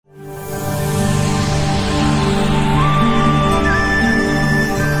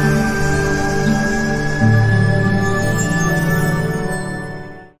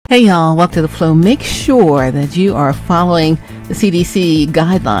Hey y'all, welcome to The Flow. Make sure that you are following the CDC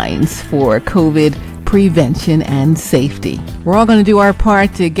guidelines for COVID prevention and safety. We're all going to do our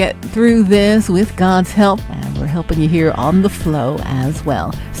part to get through this with God's help, and we're helping you here on The Flow as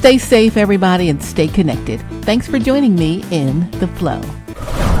well. Stay safe, everybody, and stay connected. Thanks for joining me in The Flow.